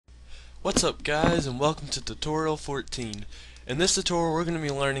What's up guys, and welcome to tutorial 14. In this tutorial we're going to be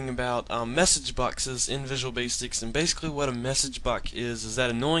learning about message boxes in Visual Basics, and basically what a message box is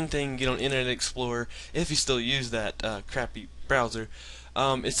that annoying thing you get on Internet Explorer if you still use that crappy browser.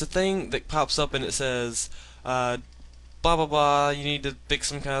 It's a thing that pops up and it says blah blah blah, you need to fix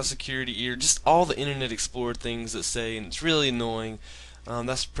some kind of security error, just all the Internet Explorer things that say, and it's really annoying.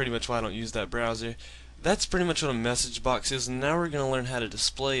 That's pretty much why I don't use that browser. That's pretty much what a message box is, and now we're going to learn how to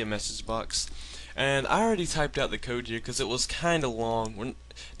display a message box. And I already typed out the code here because it was kind of long.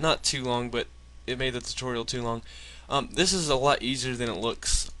 Not too long, but it made the tutorial too long. This is a lot easier than it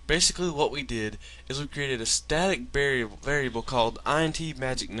looks. Basically what we did is we created a static variable called int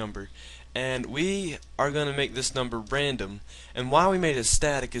magic number, and we are going to make this number random. And why we made it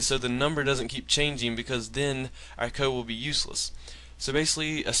static is so the number doesn't keep changing, because then our code will be useless. So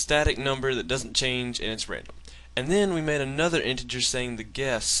basically a static number that doesn't change and it's random. And then we made another integer saying the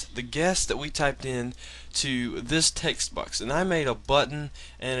guess that we typed in to this text box. And I made a button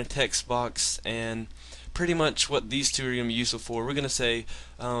and a text box, and pretty much what these two are going to be useful for. We're going to say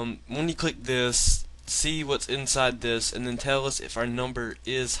when you click this, see what's inside this, and then tell us if our number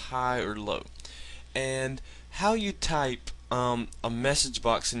is high or low. And how you type a message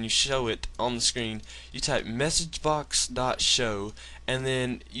box and you show it on the screen, you type messagebox.show, and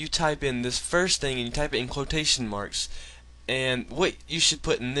then you type in this first thing and you type it in quotation marks, and what you should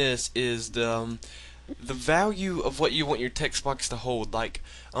put in this is the value of what you want your text box to hold. Like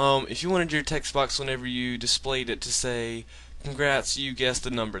if you wanted your text box, whenever you displayed it, to say congrats, you guessed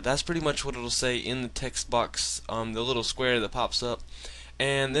the number, that's pretty much what it'll say in the text box, the little square that pops up.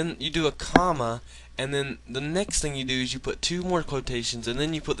 And then you do a comma, and then the next thing you do is you put two more quotations, and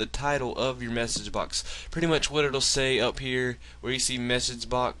then you put the title of your message box. Pretty much what it'll say up here where you see message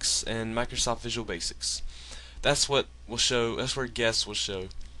box and Microsoft Visual Basics. That's what will show, that's where guess will show.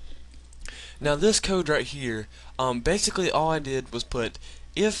 Now this code right here, basically all I did was put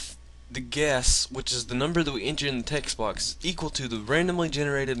if the guess, which is the number that we enter in the text box, is equal to the randomly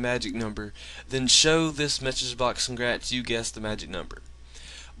generated magic number, then show this message box congrats, you guessed the magic number.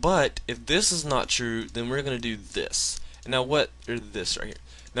 But if this is not true, then we're going to do this. Now this right here.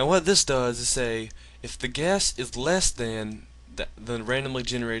 Now what this does is say if the guess is less than the randomly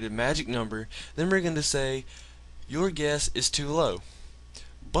generated magic number, then we're going to say your guess is too low.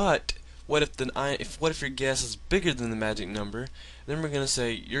 But what if your guess is bigger than the magic number? Then we're going to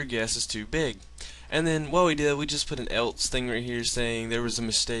say your guess is too big. And then what we did, we just put an else thing right here saying there was a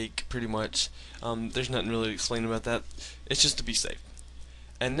mistake, pretty much. There's nothing really to explain about that. It's just to be safe.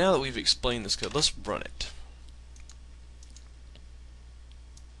 And now that we've explained this code, let's run it.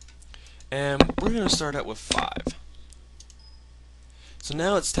 And we're going to start out with 5. So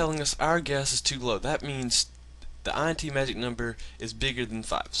now it's telling us our guess is too low. That means the int magic number is bigger than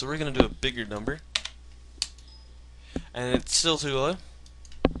 5. So we're going to do a bigger number. And it's still too low.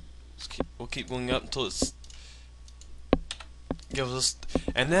 We'll keep going up until it's gives us,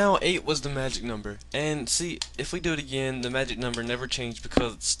 and now 8 was the magic number. And see, if we do it again, the magic number never changed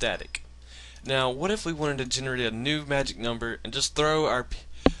because it's static. Now what if we wanted to generate a new magic number and just throw our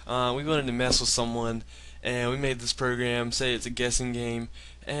we wanted to mess with someone, and we made this program, say it's a guessing game,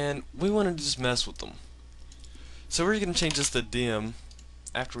 and we wanted to just mess with them. So we're going to change this to dim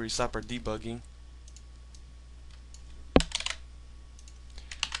after we stop our debugging.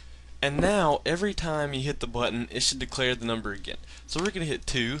 And now, every time you hit the button, it should declare the number again. So we're going to hit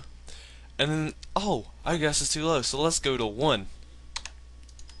 2, and then, oh, our guess is too low, so let's go to 1.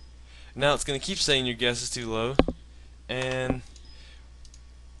 Now it's going to keep saying your guess is too low, and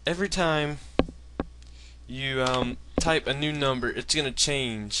every time you type a new number, it's going to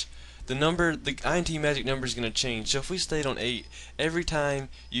change. The int magic number is going to change. So if we stayed on 8, every time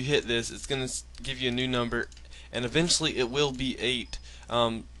you hit this, it's going to give you a new number, and eventually it will be 8.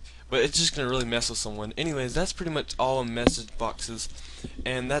 But it's just going to really mess with someone. Anyways, that's pretty much all on message boxes.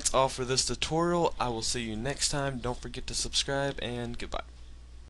 And that's all for this tutorial. I will see you next time. Don't forget to subscribe, and goodbye.